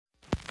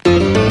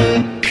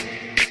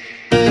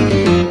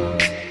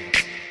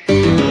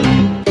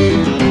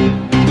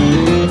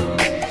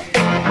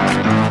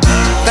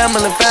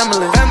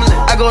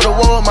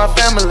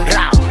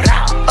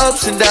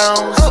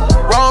downs,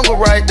 wrong or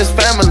right, this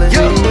family.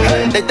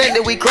 They think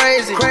that we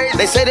crazy,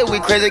 they say that we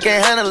crazy,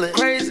 can't handle it.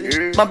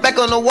 My back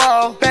on the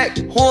wall,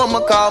 who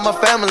I'ma call my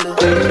family?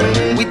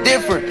 We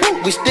different,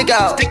 we stick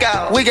out,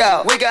 wig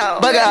out, bug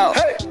out,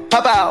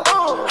 pop out,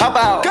 hop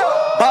out,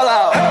 ball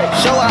out,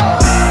 show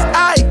out.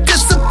 Aye,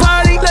 it's a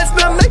party, let's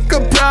not make a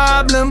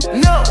problem.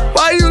 No,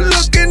 why you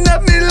looking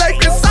at me like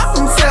it's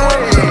something?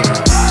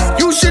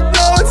 You should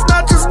know it's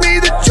not just me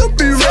that you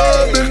be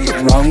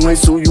rubbing. Wrong way,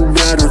 so you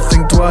better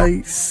think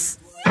twice.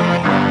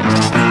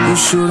 You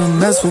shouldn't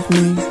mess with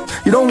me,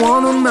 you don't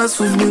wanna mess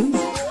with me.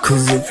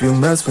 Cause if you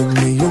mess with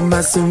me, you're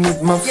messing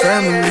with my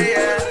family.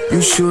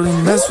 You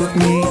shouldn't mess with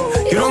me,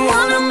 you don't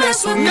wanna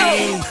mess with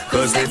me.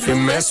 Cause if you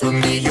mess with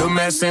me, you're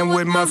messing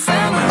with my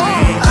family.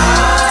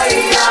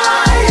 Ay,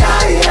 ay,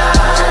 ay,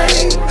 ay.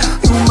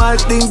 You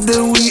might think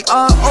that we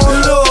are all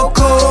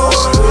loco.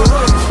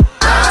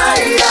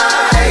 Ay,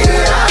 ay,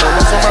 ay.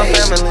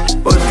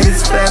 But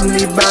this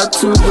family bout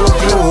to go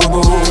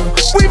global.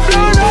 We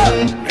blown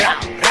up.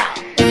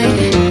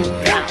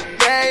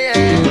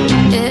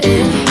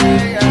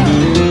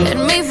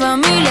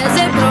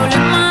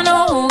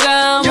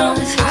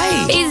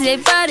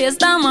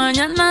 Esta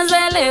mañana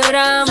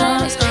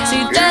celebramos.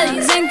 Si te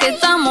dicen que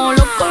estamos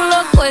locos,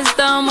 locos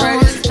estamos.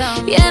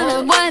 Y en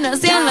las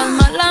buenas y en las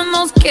malas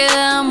nos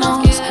quedamos.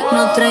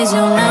 No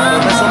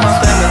traicionamos.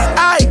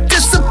 Ay,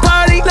 it's a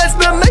party, let's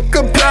not make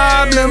a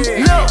problem.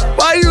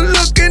 Why you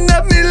looking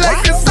at me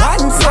like it's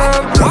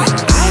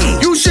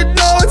something? You should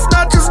know it's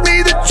not just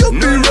me that you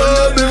be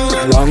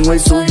rubbing. Wrong way,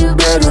 so you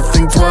better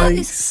think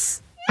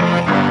twice.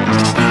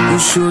 You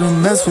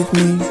shouldn't mess with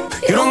me,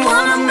 you don't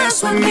wanna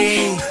mess with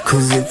me.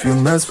 Cause if you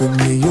mess with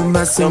me, you're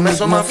messing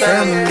with my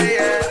family.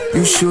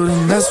 You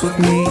shouldn't mess with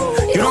me,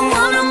 you don't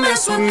wanna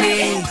mess with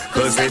me.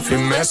 Cause if you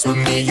mess with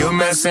me, you're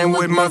messing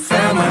with my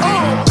family.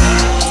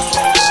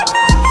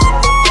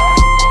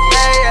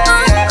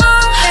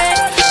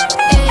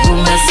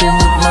 You're messing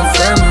with my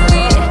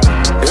family.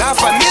 La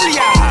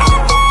familia.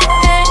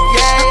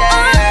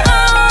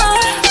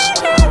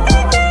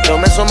 Don't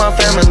mess with my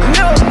family.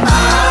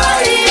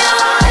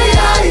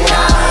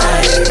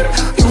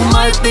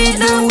 I think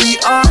that we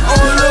are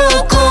all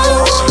loco.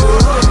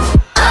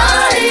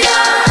 Ay,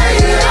 ay,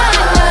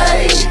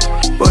 ay.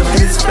 But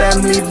this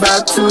family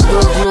back to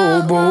the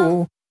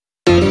global.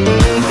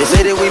 They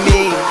say that we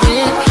mean,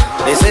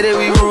 they say that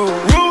we rude.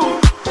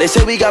 They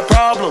say we got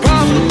problems,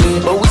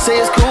 but we say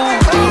it's cool.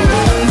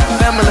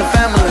 Family,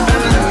 family,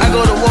 I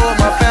go to war with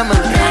my family.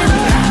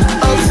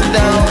 Ups and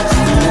downs,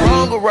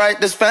 wrong or right,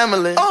 this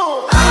family.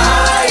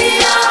 Ay,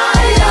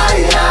 ay,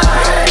 ay, ay.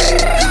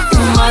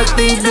 I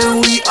think that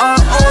we are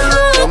all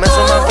loco. Don't mess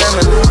with my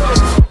family.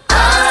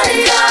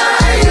 Ay,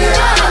 ay,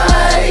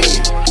 ay.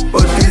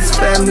 But this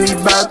family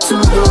back to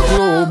the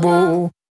global.